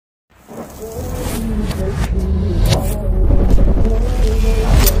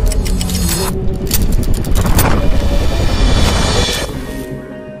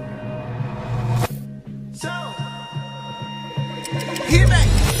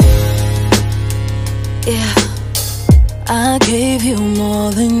Yeah, I gave you more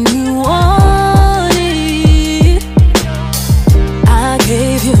than you wanted. I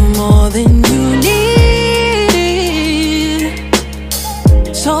gave you more than you needed.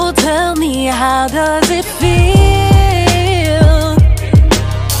 So tell me, how does it feel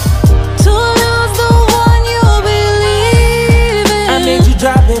to lose the one you believe in? I made you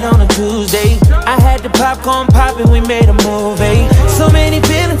drop it on a Tuesday. I had the popcorn poppin', we made a movie. So many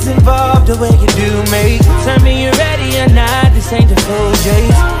feelings involved, the way you do me. Tell me you're ready or not, this ain't the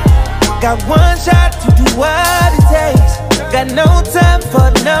Fugees. Got one shot to do what it takes. Got no time for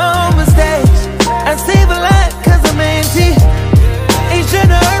no mistakes. I save a lot cause I'm empty. It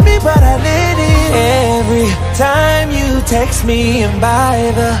shouldn't hurt me but I let it. Every time you text me and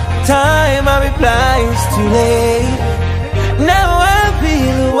by the time I reply it's too late. Now I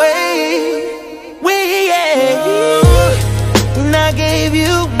feel away. And I gave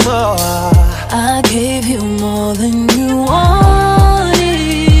you more. I gave you more than you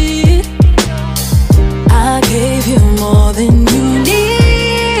wanted. I gave you more than you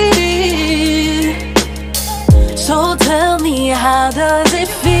needed. So tell me, how does it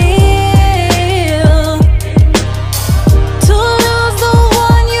feel to lose the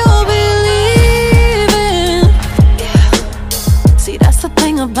one you believe in? Yeah. See, that's the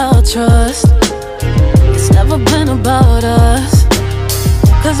thing about trust. It's never been about us,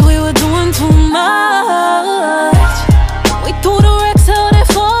 cause we were doing too much. We threw the wrecks out at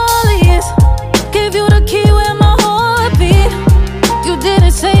Follies. Gave you the key where my heart beat. You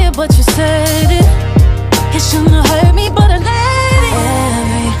didn't say it, but you said it. It shouldn't have hurt me, but I let it.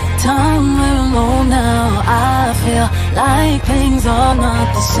 Every time we're alone now, I feel like things are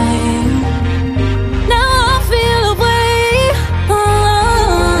not the same.